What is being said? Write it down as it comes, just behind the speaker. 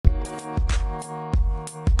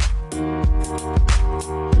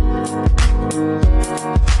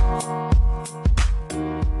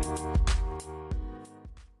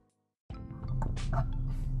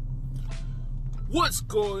What's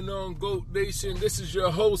going on, GOAT Nation? This is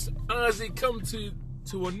your host, Ozzy, come to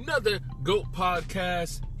another GOAT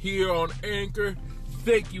podcast here on Anchor.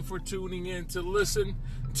 Thank you for tuning in to listen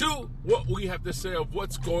to what we have to say of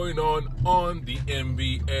what's going on the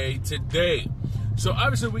NBA today. So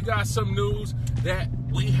obviously we got some news that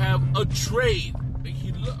we have a trade,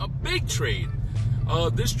 a big trade.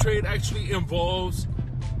 This trade actually involves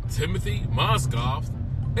Timothy Mozgov,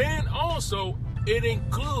 and also it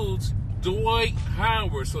includes Dwight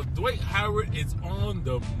Howard. So Dwight Howard is on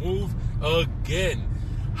the move again.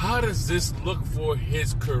 How does this look for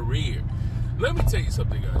his career? Let me tell you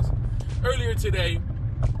something, guys. Earlier today,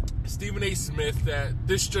 Stephen A. Smith, that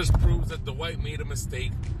this just proves that Dwight made a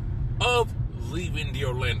mistake of leaving the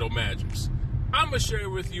Orlando Magic. I'm going to share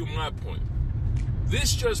with you my point.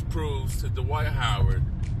 This just proves to Dwight Howard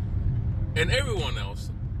and everyone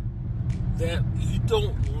else that you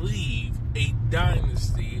don't leave a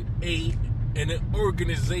dynasty, an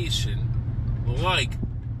organization like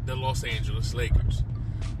the Los Angeles Lakers.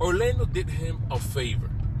 Orlando did him a favor.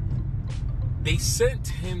 They sent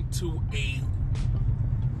him to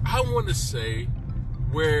I want to say,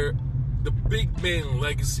 where the big man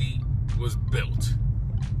legacy was built.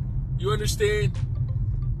 You understand?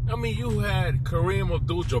 I mean, you had Kareem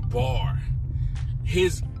Abdul-Jabbar.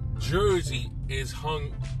 His jersey is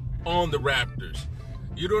hung on the Raptors.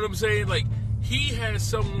 You know what I'm saying? Like, he has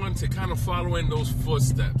someone to kind of follow in those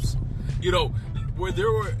footsteps. You know, where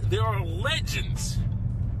there are legends.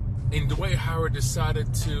 And Dwight Howard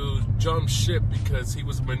decided to jump ship because he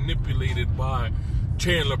was manipulated by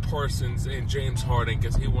Chandler Parsons and James Harden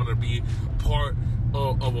because he wanted to be part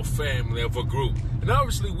of a family, of a group. And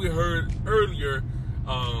obviously we heard earlier,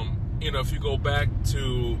 if you go back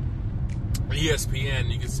to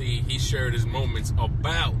ESPN, you can see he shared his moments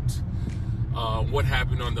about what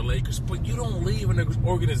happened on the Lakers. But you don't leave an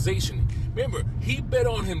organization. Remember, he bet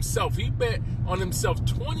on himself. He bet on himself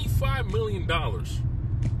 $25 million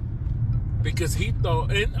because he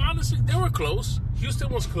thought, and honestly, they were close.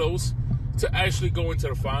 Houston was close to actually go into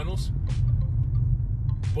the finals.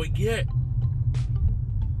 But yet,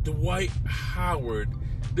 Dwight Howard,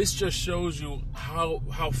 this just shows you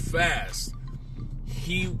how fast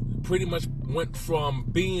he pretty much went from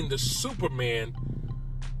being the Superman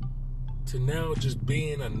to now just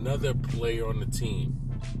being another player on the team.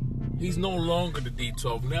 He's no longer the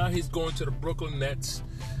D12. Now he's going to the Brooklyn Nets.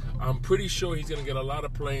 I'm pretty sure he's going to get a lot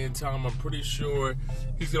of playing time. I'm pretty sure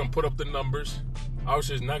he's going to put up the numbers.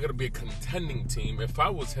 Obviously, it's not going to be a contending team. If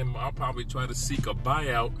I was him, I'll probably try to seek a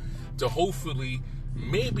buyout to hopefully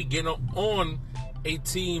maybe get on a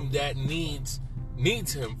team that needs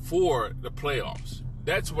him for the playoffs.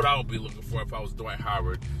 That's what I would be looking for if I was Dwight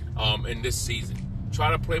Howard in this season.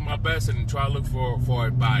 Try to play my best and try to look for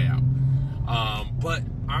a buyout. But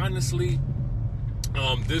honestly,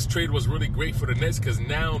 this trade was really great for the Nets because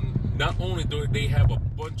now not only do they have a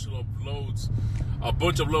bunch of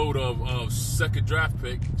second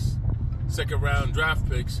round draft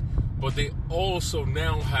picks, but they also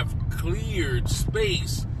now have cleared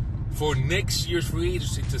space for next year's free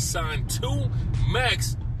agency to sign 2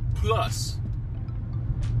 max plus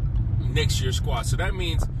next year's squad. So that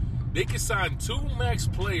means they can sign 2 max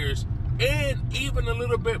players and even a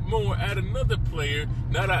little bit more at another player,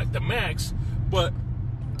 not at the max, but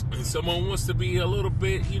if someone wants to be a little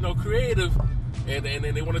bit, creative and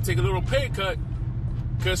they want to take a little pay cut,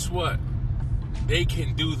 guess what? They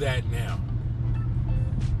can do that now.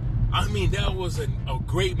 I mean, that was a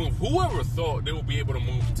great move. Whoever thought they would be able to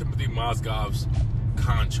move Timothy Mozgov's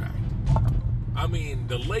contract? I mean,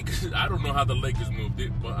 the Lakers, I don't know how the Lakers moved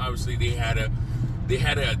it, but obviously they had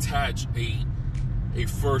to attach a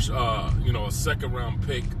first, a second round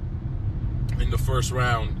pick in the first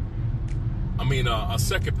round. I mean, a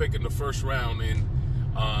second pick in the first round in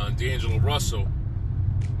D'Angelo Russell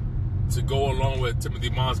to go along with Timothy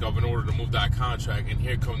Mozgov in order to move that contract. And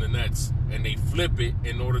here come the Nets, and they flip it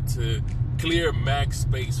in order to clear max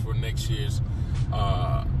space for next year's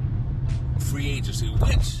free agency.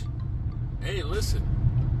 Which, hey, listen,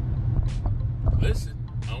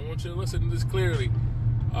 I want you to listen to this clearly.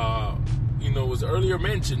 It was earlier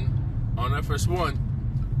mentioned on FS1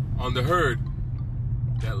 on the herd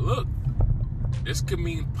that, look, this could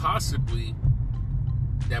mean possibly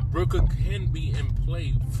that Brooklyn can be in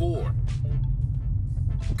play for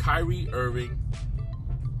Kyrie Irving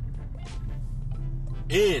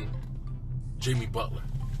and Jimmy Butler.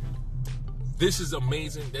 This is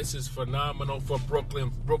amazing. This is phenomenal for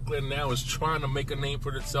Brooklyn. Brooklyn now is trying to make a name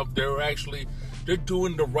for itself. They're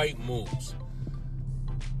doing the right moves.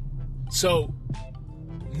 So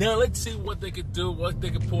Now, let's see what they could do, what they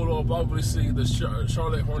could pull off. Obviously, the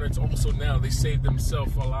Charlotte Hornets also now, they saved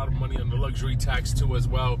themselves a lot of money on the luxury tax, too, as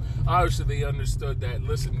well. Obviously, they understood that,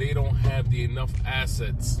 listen, they don't have the enough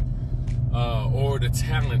assets or the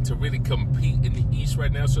talent to really compete in the East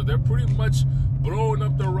right now, so they're pretty much blowing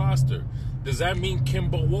up their roster. Does that mean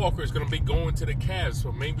Kemba Walker is going to be going to the Cavs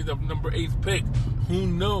for maybe the number 8th pick? Who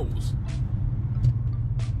knows?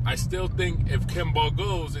 I still think if Kemba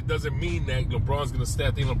goes, it doesn't mean that LeBron's going to stay.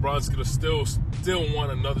 I think LeBron's going to still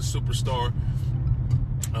want another superstar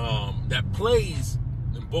that plays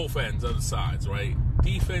in both ends of the sides, right?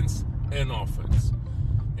 Defense and offense.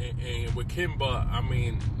 And with Kemba, I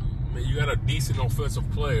mean, you got a decent offensive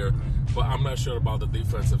player, but I'm not sure about the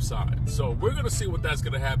defensive side. So we're going to see what that's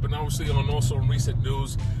going to happen. Obviously, also in recent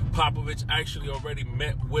news, Popovich actually already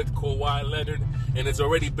met with Kawhi Leonard, and it's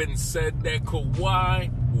already been said that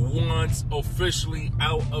Kawhi wants officially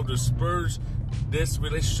out of the Spurs. This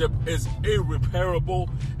relationship is irreparable,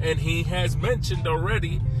 and he has mentioned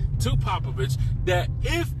already to Popovich that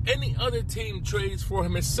if any other team trades for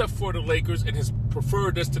him except for the Lakers, and his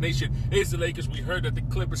preferred destination is the Lakers, we heard that the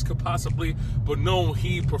Clippers could possibly, but no,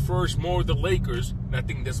 he prefers more the Lakers, and I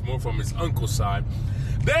think that's more from his uncle's side,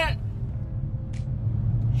 that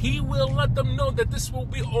he will let them know that this will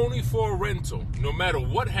be only for a rental. No matter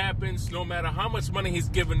what happens, no matter how much money he's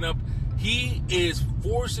giving up, he is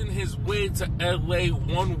forcing his way to LA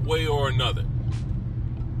one way or another.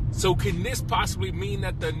 So can this possibly mean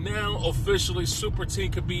that the now officially super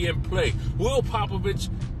team could be in play? Will Popovich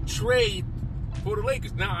trade for the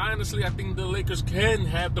Lakers? Now, honestly, I think the Lakers can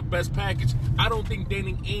have the best package. I don't think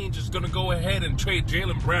Danny Ainge is going to go ahead and trade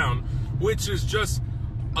Jaylen Brown, which is just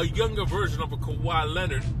a younger version of a Kawhi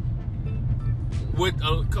Leonard with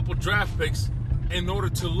a couple draft picks in order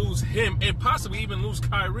to lose him and possibly even lose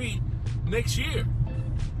Kyrie next year.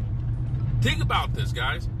 Think about this,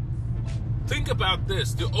 guys. Think about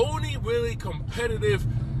this. The only really competitive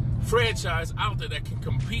franchise out there that can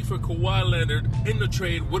compete for Kawhi Leonard in the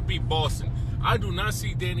trade would be Boston. I do not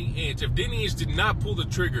see Danny Ainge. If Danny Ainge did not pull the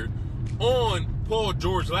trigger on Paul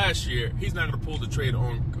George last year, he's not going to pull the trade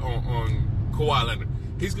on Kawhi Leonard.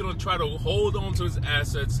 He's going to try to hold on to his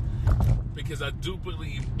assets because I do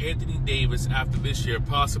believe Anthony Davis after this year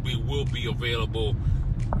possibly will be available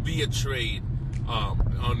via trade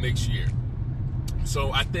on next year.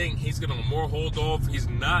 So I think he's going to more hold off. He's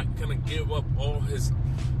not going to give up all his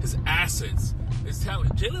assets, his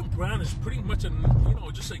talent. Jaylen Brown is pretty much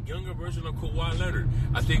just a younger version of Kawhi Leonard.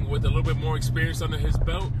 I think with a little bit more experience under his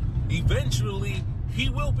belt, eventually he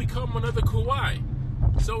will become another Kawhi.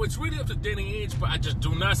 So it's really up to Danny Ainge, but I just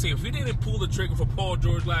do not see, if he didn't pull the trigger for Paul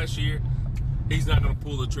George last year, he's not going to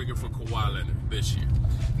pull the trigger for Kawhi Leonard this year.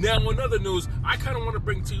 Now, in other news, I kind of want to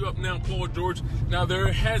bring to you up now Paul George. Now,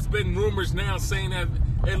 there has been rumors now saying that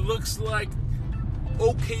it looks like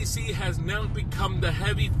OKC has now become the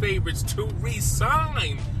heavy favorites to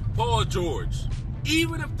re-sign Paul George,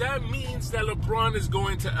 even if that means that LeBron is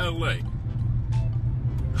going to LA.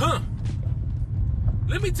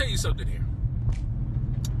 Let me tell you something here.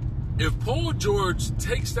 If Paul George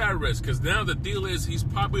takes that risk, because now the deal is he's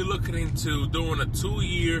probably looking into doing a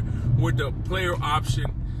 2-year with the player option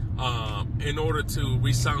in order to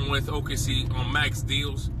re-sign with OKC on max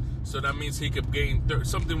deals. So that means he could gain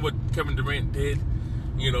something what Kevin Durant did,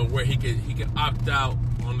 where he could opt out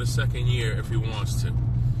on the 2nd year if he wants to.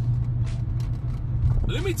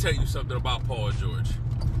 Let me tell you something about Paul George.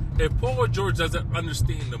 If Paul George doesn't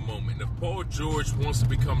understand the moment, if Paul George wants to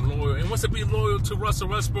become loyal and wants to be loyal to Russell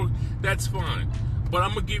Westbrook, that's fine. But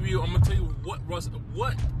I'm gonna tell you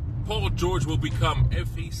what Paul George will become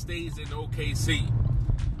if he stays in OKC.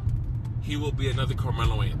 He will be another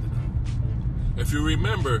Carmelo Anthony. If you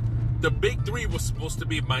remember, the big three was supposed to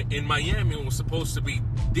be in Miami. It was supposed to be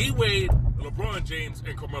D-Wade, LeBron James,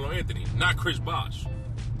 and Carmelo Anthony, not Chris Bosh.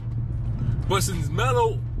 But since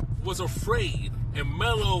Melo was afraid, and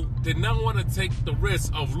Melo did not want to take the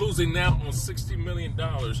risk of losing out on $60 million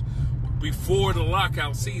before the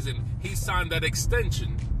lockout season, he signed that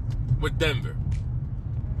extension with Denver.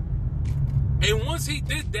 And once he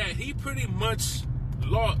did that, he pretty much,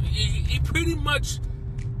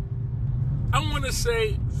 I want to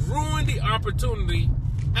say, ruined the opportunity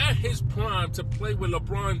at his prime to play with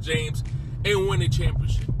LeBron James and win a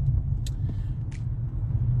championship.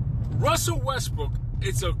 Russell Westbrook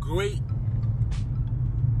is a great,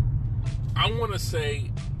 I want to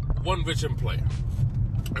say, one vision player.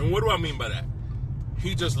 And what do I mean by that?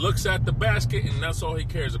 He just looks at the basket and that's all he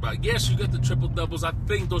cares about. Yes, you got the triple doubles. I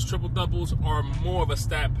think those triple doubles are more of a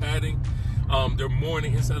stat padding. They're more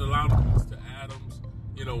in the inside of the line to Adams.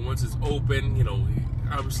 Once it's open,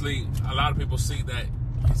 obviously a lot of people see that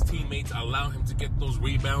his teammates allow him to get those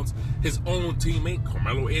rebounds. His own teammate,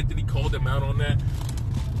 Carmelo Anthony, called him out on that.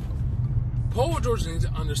 Paul George needs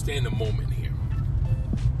to understand the moment here.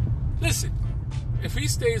 Listen, if he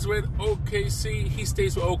stays with OKC, he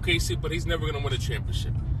stays with OKC, but he's never going to win a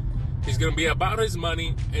championship. He's going to be about his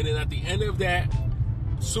money, and then at the end of that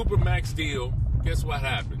Supermax deal, guess what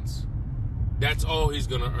happens? That's all he's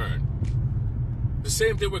going to earn. The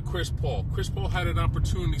same thing with Chris Paul. Chris Paul had an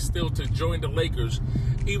opportunity still to join the Lakers,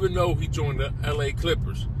 even though he joined the LA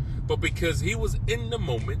Clippers. But because he was in the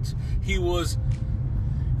moment, he was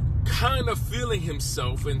kind of feeling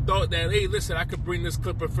himself and thought that, hey, listen, I could bring this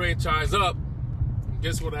Clipper franchise up. And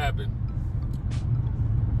guess what happened?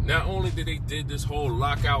 Not only did they did this whole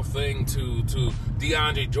lockout thing to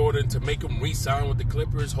DeAndre Jordan to make him re-sign with the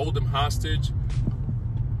Clippers, hold him hostage.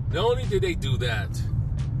 Not only did they do that,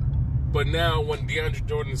 but now when DeAndre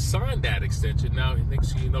Jordan signed that extension, now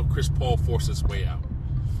next thing you know, Chris Paul forced his way out.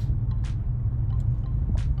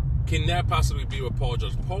 Can that possibly be with Paul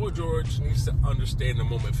George? Paul George needs to understand the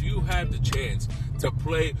moment. If you have the chance to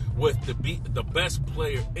play with the best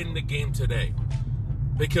player in the game today,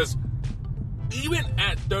 because even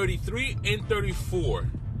at 33 and 34,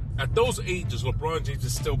 at those ages, LeBron James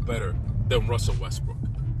is still better than Russell Westbrook.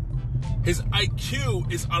 His IQ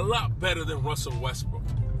is a lot better than Russell Westbrook.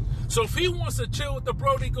 So if he wants to chill with the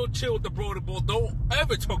Brody, go chill with the Brody Ball. Don't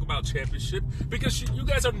ever talk about championship, because you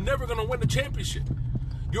guys are never going to win the championship.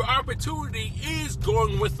 Your opportunity is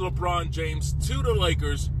going with LeBron James to the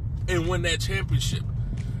Lakers and win that championship.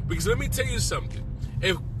 Because let me tell you something.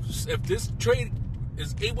 If this trade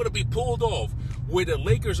is able to be pulled off where the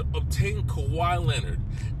Lakers obtain Kawhi Leonard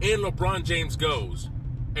and LeBron James goes,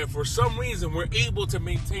 and for some reason we're able to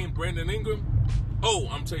maintain Brandon Ingram,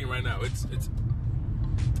 I'm telling you right now, it's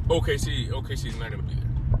OKC is not going to be there.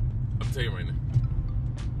 I'm telling you right now.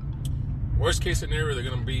 Worst case scenario, they're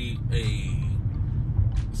going to be a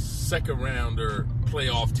second rounder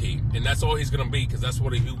playoff team, and that's all he's going to be, because that's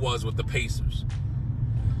what he was with the Pacers.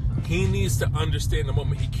 He needs to understand the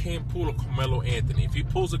moment. He can't pull a Carmelo Anthony. If he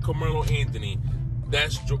pulls a Carmelo Anthony,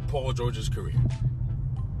 that's Paul George's career.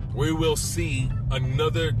 We will see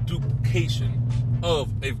another duplication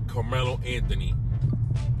of a Carmelo Anthony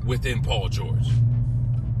within Paul George.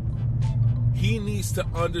 He needs to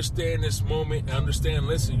understand this moment and understand,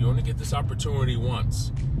 listen, you only get this opportunity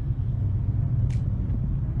once.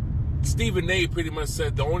 Stephen A. pretty much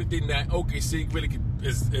said the only thing that OKC really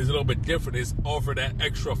is a little bit different is offer that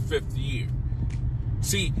extra fifth year.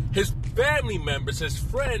 See, his family members, his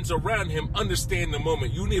friends around him understand the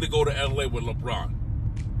moment. You need to go to LA with LeBron.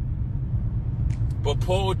 But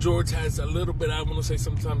Paul George has a little bit, I want to say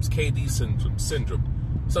sometimes KD syndrome.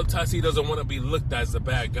 Sometimes he doesn't want to be looked at as the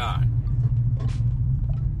bad guy.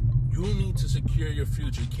 You need to secure your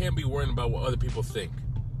future. You can't be worrying about what other people think.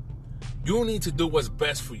 You need to do what's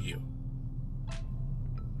best for you.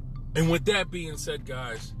 And with that being said,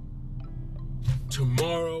 guys,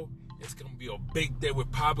 tomorrow it's going to be a big day. We're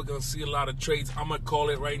probably going to see a lot of trades. I'm going to call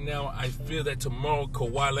it right now. I feel that tomorrow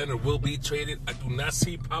Kawhi Leonard will be traded. I do not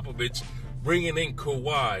see Popovich bringing in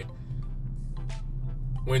Kawhi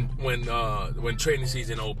when training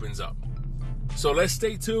season opens up. So let's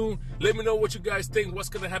stay tuned. Let me know what you guys think. What's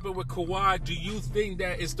going to happen with Kawhi? Do you think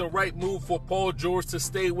that it's the right move for Paul George to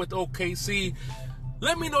stay with OKC?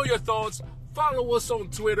 Let me know your thoughts. Follow us on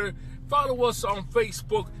Twitter. Follow us on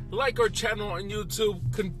Facebook. Like our channel on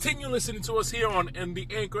YouTube. Continue listening to us here on the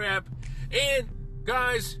Anchor app. And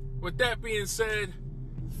guys, with that being said,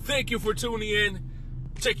 thank you for tuning in.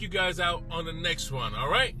 Check you guys out on the next one. All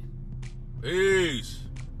right? Peace.